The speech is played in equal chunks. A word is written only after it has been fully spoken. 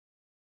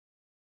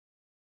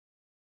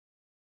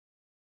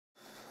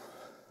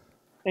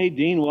Hey,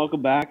 Dean,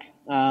 welcome back.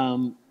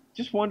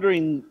 Just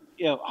wondering,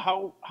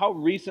 how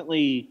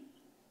recently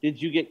did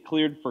you get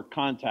cleared for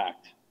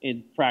contact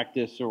in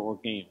practice or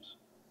games?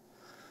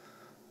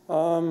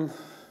 Um,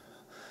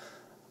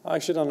 I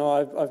actually don't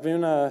know. I've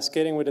been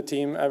skating with the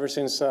team ever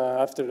since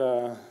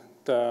after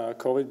the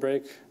COVID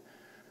break,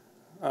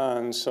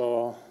 and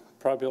so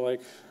probably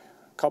like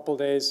a couple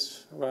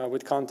days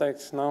with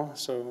contact now.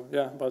 So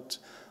yeah, but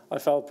I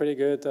felt pretty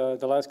good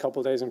the last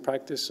couple days in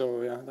practice.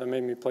 So yeah, that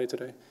made me play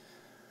today.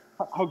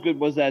 How good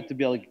was that to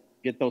be able to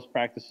get those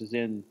practices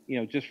in,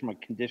 just from a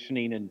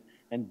conditioning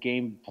and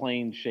game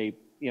playing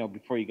shape,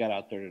 before you got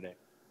out there today?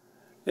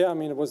 Yeah, I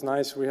mean it was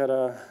nice. We had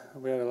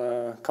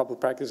a couple of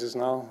practices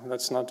now.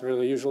 That's not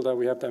really usual that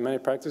we have that many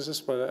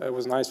practices, but it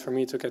was nice for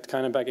me to get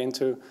kind of back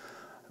into.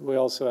 We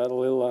also had a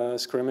little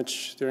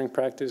scrimmage during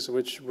practice,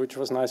 which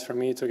was nice for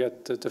me to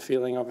get the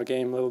feeling of a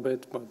game a little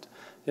bit. But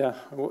yeah,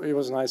 it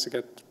was nice to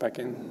get back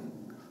in.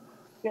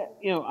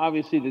 Yeah,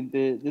 obviously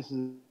this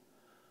is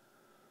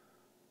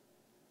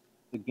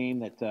the game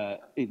that the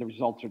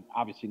results are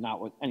obviously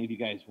not what any of you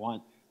guys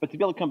want, but to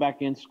be able to come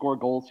back in, score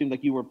goals, seemed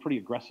like you were pretty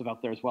aggressive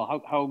out there as well.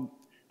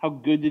 How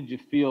good did you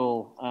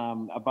feel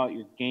about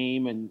your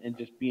game and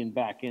just being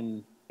back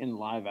in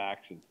live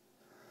action?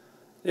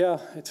 Yeah,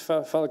 it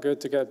felt good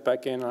to get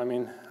back in. I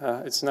mean,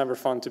 it's never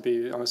fun to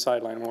be on the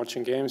sideline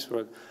watching games,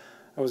 but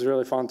it was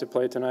really fun to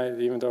play tonight,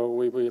 even though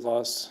we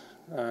lost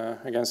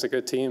against a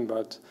good team.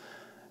 But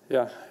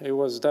yeah, it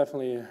was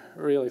definitely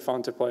really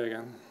fun to play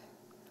again.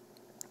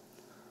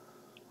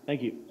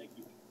 Thank you.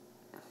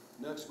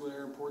 Next, go to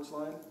Aaron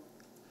Portzline.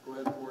 Go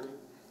ahead, Porty.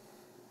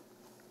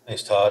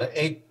 Thanks, Todd.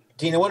 Hey,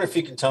 Dean, I wonder if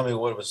you can tell me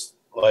what it was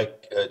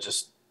like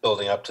just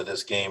building up to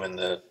this game in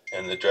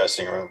the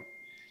dressing room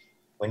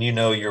when you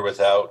know you're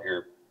without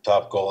your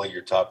top goalie,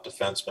 your top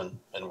defenseman,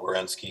 and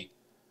Werenski.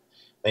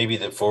 Maybe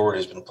the forward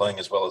has been playing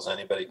as well as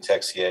anybody.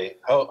 Texier.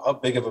 How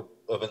big of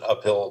an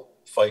uphill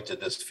fight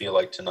did this feel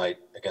like tonight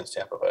against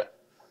Tampa Bay?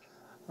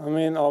 I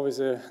mean,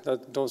 obviously,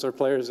 those are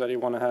players that you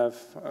want to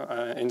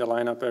have in the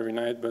lineup every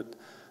night, but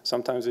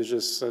sometimes it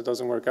just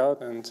doesn't work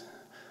out. And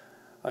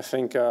I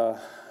think,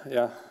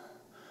 yeah,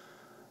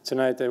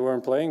 tonight they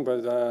weren't playing,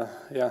 but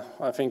yeah,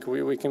 I think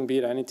we can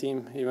beat any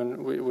team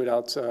even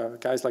without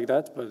guys like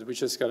that. But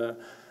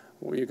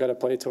we gotta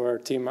play to our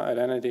team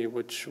identity,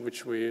 which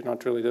we're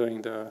not really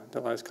doing the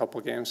last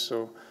couple of games.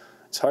 So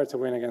it's hard to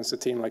win against a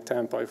team like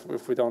Tampa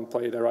if we don't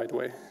play the right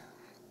way.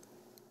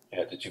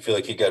 Yeah. Did you feel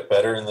like you got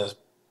better in the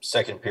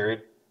second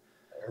period,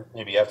 or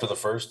maybe after the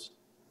first?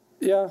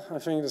 Yeah, I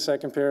think the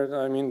second period.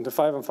 I mean, the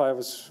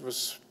 5-on-5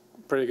 was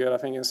pretty good. I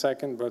think in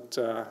second, but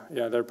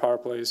yeah, their power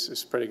play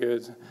is pretty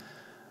good.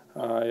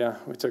 Yeah,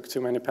 we took too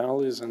many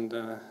penalties, and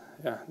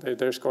yeah,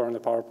 they're scoring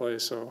the power play.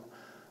 So,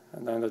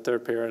 and then the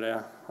third period,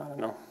 yeah, I don't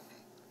know.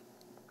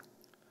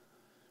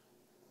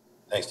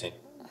 Thanks, Dean.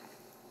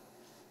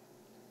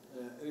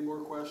 Any more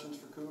questions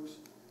for Cougs?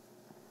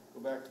 Go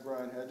back to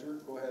Brian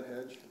Hedger. Go ahead,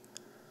 Hedge.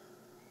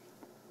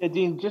 Yeah,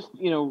 Dean, just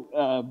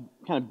kind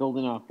of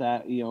building off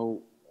that,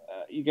 you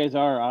guys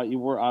you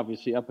were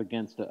obviously up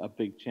against a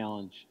big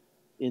challenge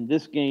in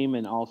this game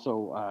and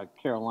also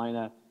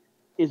Carolina.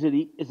 Is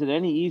it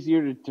any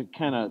easier to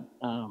kind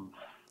of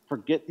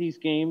forget these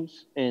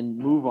games and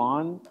move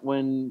on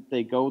when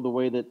they go the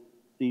way that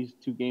these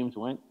two games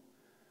went?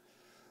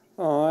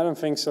 Oh, I don't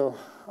think so.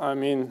 I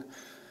mean,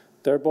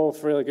 they're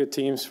both really good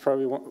teams,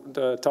 probably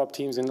the top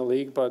teams in the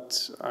league.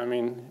 But I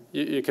mean,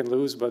 you can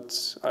lose,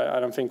 but I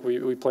don't think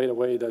we played a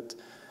way that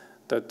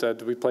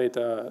we played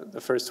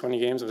the first 20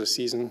 games of the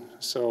season.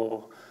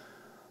 So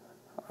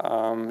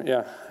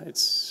yeah,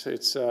 it's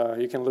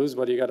you can lose,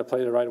 but you got to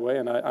play the right way.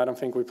 And I don't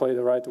think we played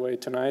the right way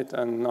tonight,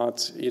 and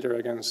not either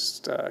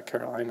against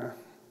Carolina.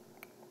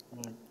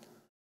 Right.